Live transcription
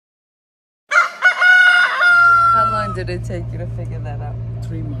long did it take you to figure that out?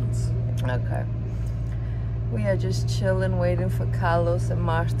 3 months. Okay. We are just chilling, waiting for Carlos and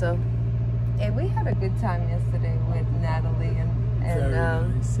Marta. Hey, we had a good time yesterday with Natalie and Very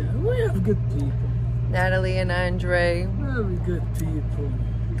nice. Yeah. We have good people. Natalie and Andre. Very good people.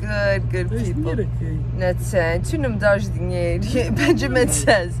 Good people. Net tu não me dás dinheiro. Benjamin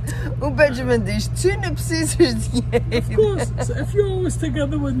says. Benjamin diz, tu não precisas dinheiro. Of course. So if you're always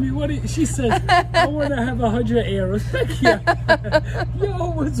together with me, she says, I want to have 100 euros. Thank you. You're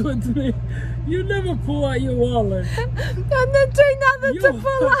always with me. You never pull out your wallet. Eu não tenho nada para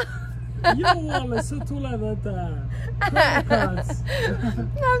falar. Your wallet, so tu levantar. Credit cards.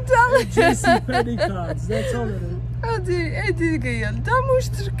 I'm telling you. JC Penny cards. That's all it is. Eu digo a ele, dá-me uns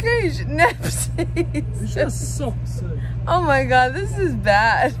troqueiros. Não é preciso. Just sucks. Oh my god, this is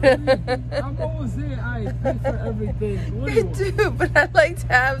bad. I'm always there. I pay for everything. You do, but I'd like to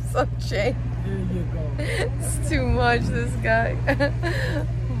have some change. There you go. It's too much, this guy.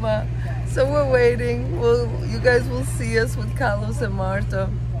 But, so we're waiting. You guys will see us with Carlos and Marta.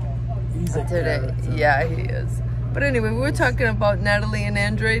 He's a today. character. Yeah, he is. But anyway, we were talking about Natalie and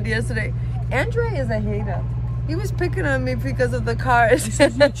Andre yesterday. Andre is a hater. He was picking on me because of the cars. He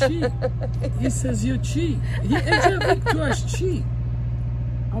says you cheat. He says you cheat. He cheat.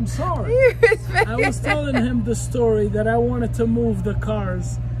 I'm sorry. I was telling him the story that I wanted to move the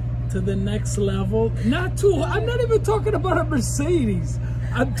cars to the next level. I'm not even talking about a Mercedes.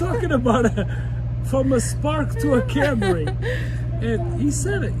 I'm talking about from a Spark to a Camry. And he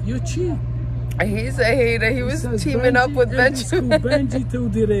said it. You cheat. He's a hater. He was teaming up with Benjamin. Benji to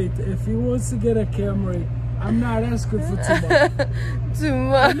direct. If he wants to get a Camry, I'm not asking for too much. Too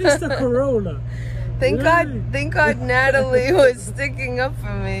much. At least a Corolla. Thank God Natalie was sticking up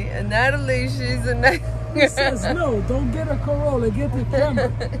for me. And Natalie, she's a nice girl. He says, no, don't get a Corolla, get the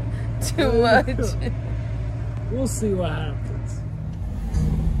Camry. Too much. We'll see what happens.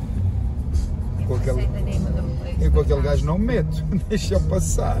 Com aquele, eu com aquele gajo não meto, deixa eu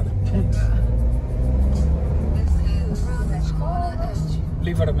passar.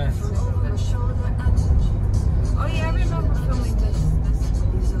 Livremente. Oh yeah, I remember filming this.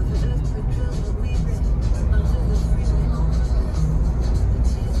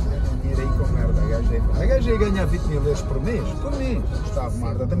 Dinheiro aí com merda, a gaja ia ganhar 20 mil euros por mês. Gustavo,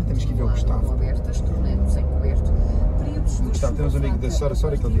 Marta, também temos que ir ver o Gustavo. Cobertas, torneiros sem coberto. Gustavo, temos um amigo da Sora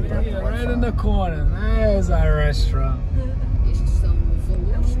que ele diz. Yeah, right in the corner, there's our restaurant.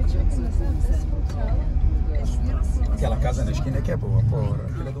 Aquela casa na esquina que é boa, porra.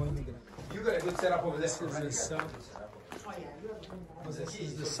 Aquela do imigrante. You got a good setup over there. This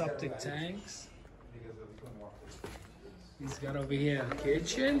is the septic tanks. He's got over here a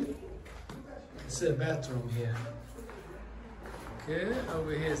kitchen. It's a bathroom here. Okay,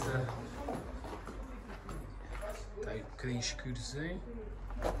 over here is the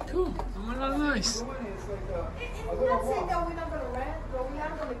cool. Oh, nice. That's it, though. We're not going to rent, but we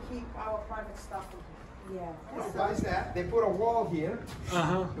are going to keep our private stuff. Yeah. Why is that? They put a wall here.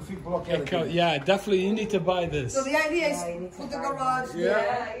 If you block everything. Yeah, definitely. You need to buy this. So the idea is put the garage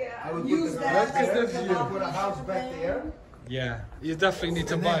I would use that. Put a house back there. Yeah, you definitely need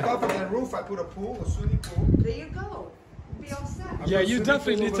to And buy then it. cover the roof. I put a pool, a swimming pool. There you go. Be all set. Yeah, you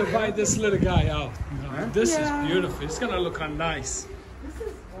definitely need to buy this little guy out. This is Yeah. beautiful. It's gonna look nice. This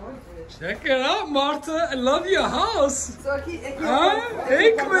is gorgeous. Check it out, Marta. I love your house. So aqui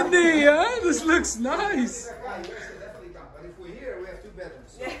Hey, Campo, this looks nice. But if we're here, we have 2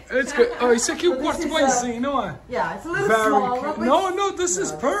 bedrooms. It's good. Oh, isso aqui é o quarto banhozinho, não é? Yeah, it's a little Very smaller. cool. No, this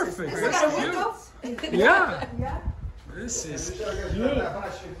is perfect. It's This got a is window. beautiful. Yeah, Yeah. this is good.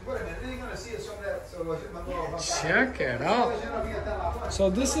 Check it out. So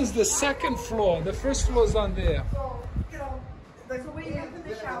this is the second floor. The first floor is on there. So where you open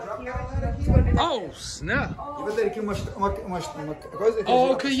the shower here. Oh, snap. Eu vou ter aqui uma coisa que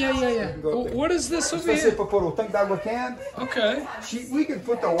Oh, okay, yeah. What is this over Vai ser here? para pôr o tanque de água quente. Okay. We can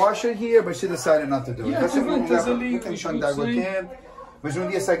put the washer here, but she decided not to do it. Yeah, Vai ser um there's a lugar leak, com we tanque de água should quente. Mas um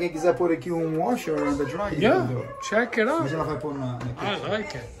dia se alguém quiser pôr aqui washer on the dryer, Yeah, check it out. mas ela vai pôr na I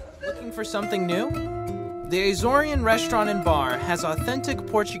like it. Looking for something new? The Azorean Restaurant and Bar has authentic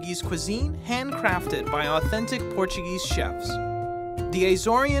Portuguese cuisine handcrafted by authentic Portuguese chefs. The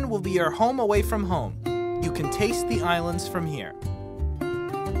Azorean will be your home away from home. You can taste the islands from here.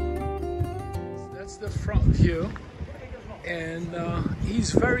 That's the front view. And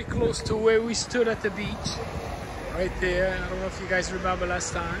he's very close to where we stood at the beach. Right there. I don't know if you guys remember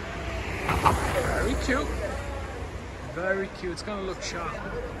last time. Very cute. Very cute. It's gonna look sharp.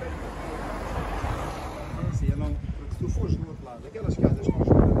 Se tu fores do outro lado, aquelas casas não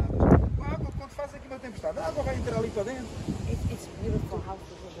estão nada. A água, quando faz aqui uma tempestade, a água vai entrar ali para dentro. It's beautiful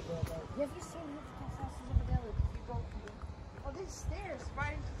houses over there, though. Have you seen beautiful houses over there? Like, if you go, oh, there's stairs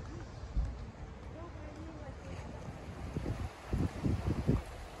right into the beach. No, but I mean, like,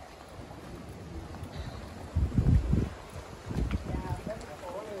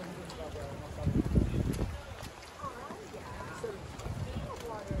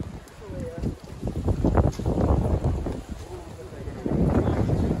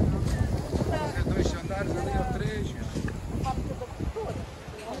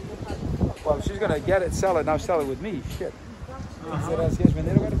 Well, she's gonna get it, sell it, now sell it with me. Shit.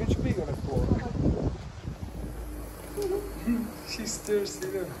 She's thirsty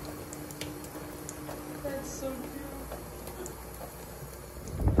there. that's so cute.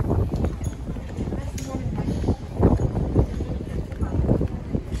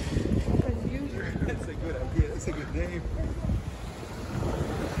 That's a good idea, that's a good name.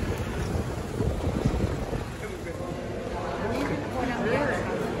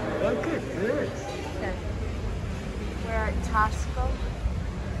 Look at this. We're at Tasco.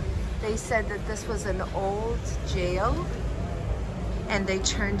 They said that this was an old jail and they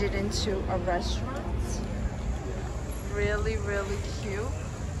turned it into a restaurant. Really, really cute.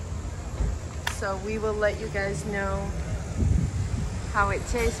 So we will let you guys know how it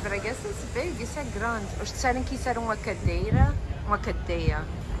tastes, but I guess it's big, isso é grande. Eles disseram que isso era uma cadeia,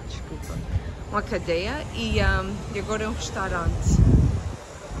 desculpa, uma cadeia e agora é um restaurante.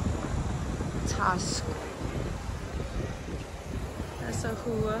 Tasco. Essa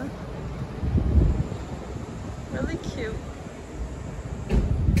rua. Really cute.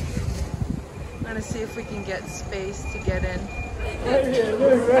 I'm gonna see if we can get space to get in. Right here,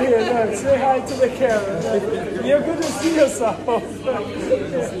 look, right here, look. Say hi to the camera. You're good to see yourself.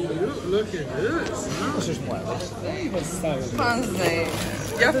 Look at this. Fancy.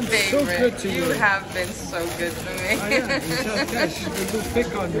 Your favorite. to you you. have been so good to me. You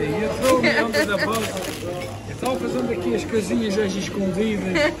pick on me. You throw me under the bus. Eu estava fazendo aqui as casinhas às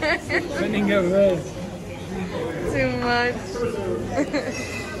escondidas para ninguém ver. Too much.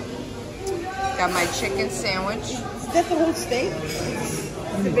 Got my chicken sandwich. Is that the whole steak?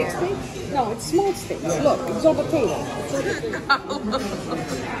 The big steak? No, it's small steak. Look, it's all potato.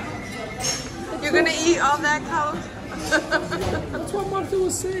 You're gonna eat all that, Carlos? That's what Marta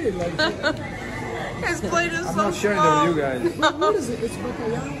was saying. Like, His plate is I'm so not sharing small. that with you guys. what is it? It's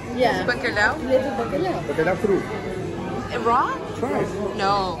bacalhau. Yeah. Bacalhau? Little bacalhau. But they're not crude. Raw? Try it.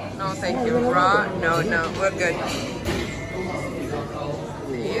 No, thank you. Raw? No, we're good.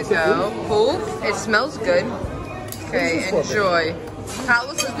 There you go. Cool. It smells good. Okay, enjoy.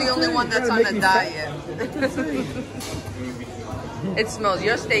 Carlos is the only one that's on a diet. It smells,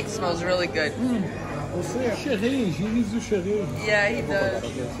 your steak smells really good. Cheirinho, he needs the cheirinho. Yeah, he does.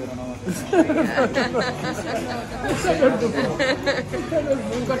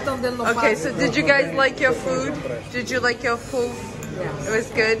 Okay, so did you guys like your food? Did you like your food? Yeah. It was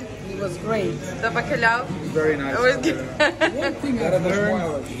good? It was great. The bacalhau? Very nice. It was good. One thing I've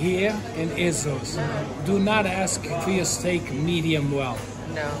learned here in Azores, do not ask for your steak medium well.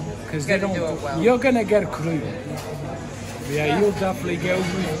 No, Because you they gotta don't. do it well. You're gonna get crude. Yeah, you'll definitely get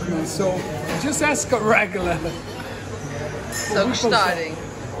crude. So just ask a regular. So starting.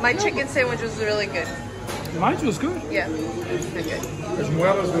 My chicken sandwich was really good. Mine was good. Yeah, okay. As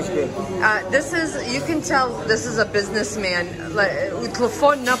muelas was good. This is, you can tell this is a businessman. Like, o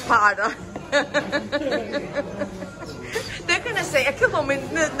telefone não para. They're gonna say, aquele homem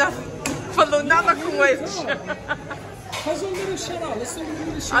não falou nada com eles. Faz little shout out. Let's do a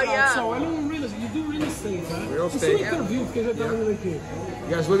little shout Oh, yeah. out. So I don't really, you do real estate, huh? Real estate, It's an interview because I don't really care.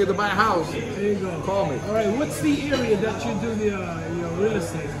 You guys looking to buy a house? There you go. Call me. All right, what's the area that you do the your real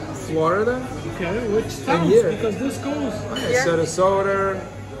estate? Florida? Okay, which towns? here. Because this goes. Yeah. Sarasota.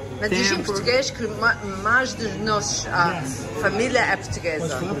 Mas diz em Campo. português que mais dos nossos família é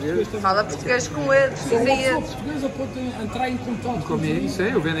portuguesa. Fala português com eles. So uma Dizia, pessoa portuguesa pode entrar em contato Comigo,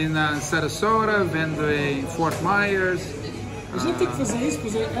 sei, eu vendo em Sarasota, vendo em Fort Myers. A gente tem que fazer isso,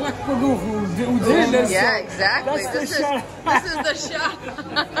 pois ela que pagou o dele. yeah, exactly. That's This the is the shot.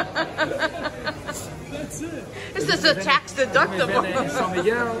 That's it. This is a tax deductible. Vendo em São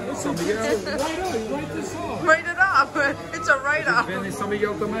Miguel. São Miguel. Right on, you write this off. Write it off. It's a write-off. Vendo em São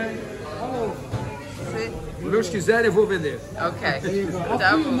Miguel também. Oh, See? Se Deus quiser, eu vou vender. Okay. there you go. I'll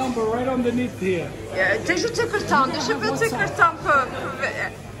Tá put your bom. number right underneath here. Yeah, deixa o teu cartão. Deixa eu ver o teu cartão para...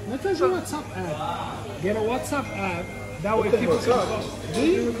 Não tens um WhatsApp app. Get a WhatsApp app. That way people can call. Do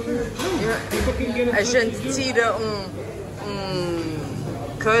you? People can get in A touch gente with you. tira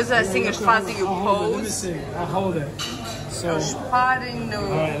coisa assim, eles fazem o Let me pose. see. I'll hold it. So, Eles parem no... all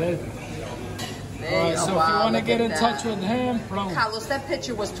right, There you So if you wow, want to look get at in that. touch with him, bro. Carlos, that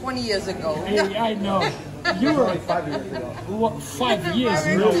picture was 20 years ago. Hey, I know. You were 5 years ago. what, 5 years?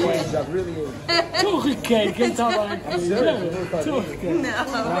 No Really way. aged, I've really aged. Toegekeken, toegekeken. No,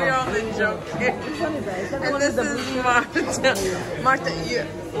 we're only joking. And this is Marta. Marta,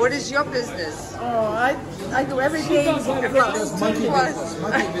 what is your business? Oh, I do She everything. does like Monkey What?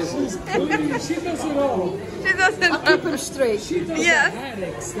 business, monkey business. She does it all. She doesn't Keep him straight. She does Yes. the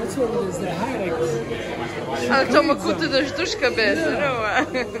headaches. That's what it is, the headaches. Ela toma conta das duas cabeças, não é?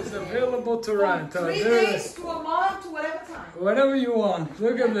 It's available to rent. 3 days to a month to whatever time. Whatever you want.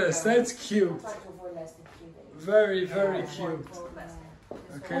 Look at this. That's cute. Very, very cute.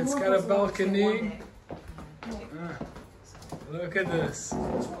 Okay, it's got a balcony. Look at this.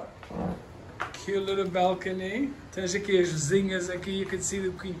 Cute little balcony. Tens aqui as vizinhas aqui. You can see the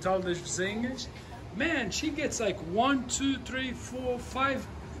quintal das vizinhas. Man, she gets like 1, 2, 3, 4, 5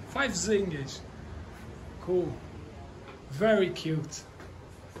 vizinhas. Cool. Very cute.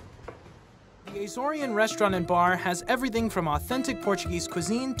 The Azorean Restaurant and Bar has everything from authentic Portuguese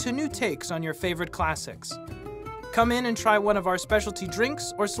cuisine to new takes on your favorite classics. Come in and try one of our specialty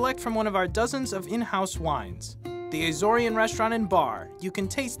drinks or select from one of our dozens of in-house wines. The Azorean Restaurant and Bar. You can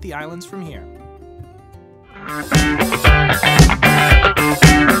taste the islands from here.